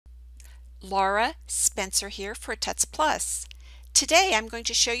Laura Spencer here for Tuts Plus. Today I'm going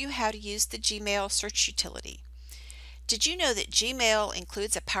to show you how to use the Gmail search utility. Did you know that Gmail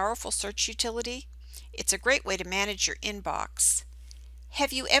includes a powerful search utility? It's a great way to manage your inbox.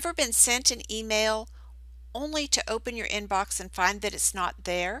 Have you ever been sent an email only to open your inbox and find that it's not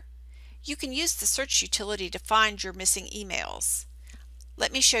there? You can use the search utility to find your missing emails.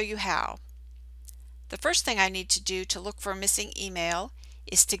 Let me show you how. The first thing I need to do to look for a missing email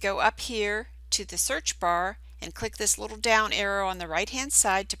is to go up here to the search bar and click this little down arrow on the right hand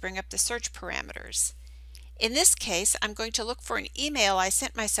side to bring up the search parameters. In this case, I'm going to look for an email I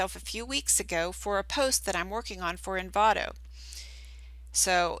sent myself a few weeks ago for a post that I'm working on for Envato.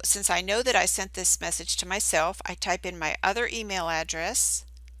 So since I know that I sent this message to myself, I type in my other email address,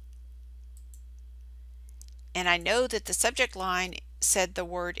 and I know that the subject line said the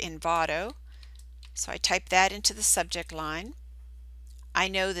word Envato, so I type that into the subject line. I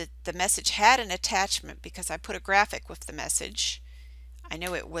know that the message had an attachment because I put a graphic with the message. I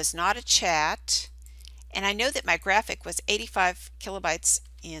know it was not a chat, and I know that my graphic was 85 kilobytes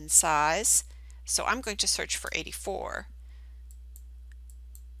in size, so I'm going to search for 84.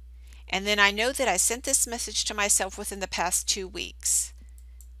 And then I know that I sent this message to myself within the past 2 weeks.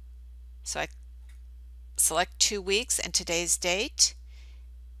 So I select 2 weeks and today's date,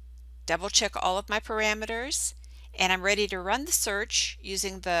 double check all of my parameters, and I'm ready to run the search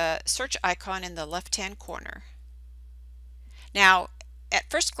using the search icon in the left-hand corner. Now, at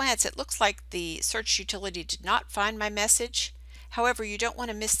first glance, it looks like the search utility did not find my message. However, you don't want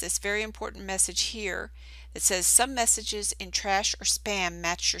to miss this very important message here that says some messages in trash or spam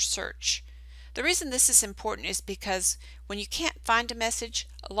match your search. The reason this is important is because when you can't find a message,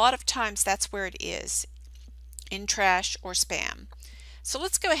 a lot of times that's where it is, in trash or spam. So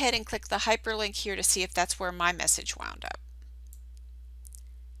let's go ahead and click the hyperlink here to see if that's where my message wound up.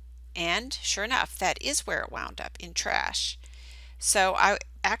 And sure enough, that is where it wound up, in trash. So I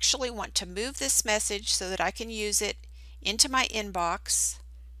actually want to move this message so that I can use it into my inbox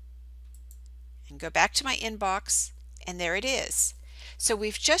and go back to my inbox, and there it is. So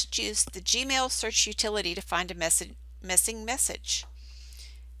we've just used the Gmail search utility to find a missing message.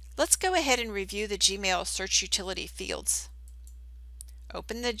 Let's go ahead and review the Gmail search utility fields.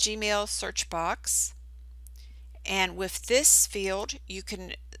 Open the Gmail search box, and with this field you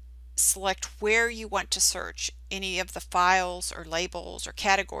can select where you want to search, any of the files or labels or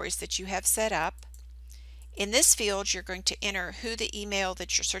categories that you have set up. In this field you're going to enter who the email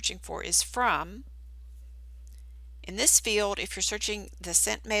that you're searching for is from. In this field, if you're searching the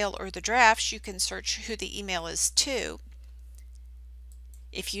sent mail or the drafts, you can search who the email is to.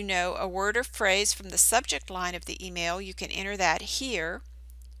 If you know a word or phrase from the subject line of the email, you can enter that here.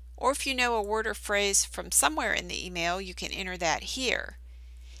 Or if you know a word or phrase from somewhere in the email, you can enter that here.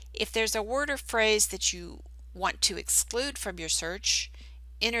 If there's a word or phrase that you want to exclude from your search,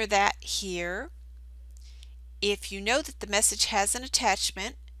 enter that here. If you know that the message has an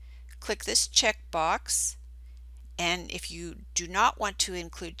attachment, click this checkbox. And if you do not want to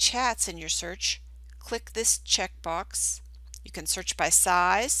include chats in your search, click this checkbox. You can search by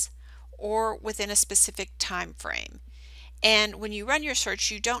size or within a specific time frame. And when you run your search,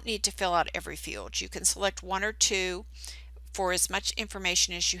 you don't need to fill out every field. You can select one or two for as much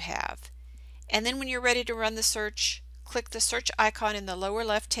information as you have. And then when you're ready to run the search, click the search icon in the lower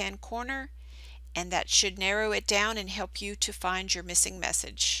left-hand corner, and that should narrow it down and help you to find your missing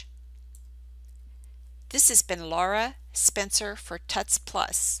message. This has been Laura Spencer for Tuts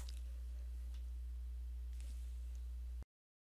Plus.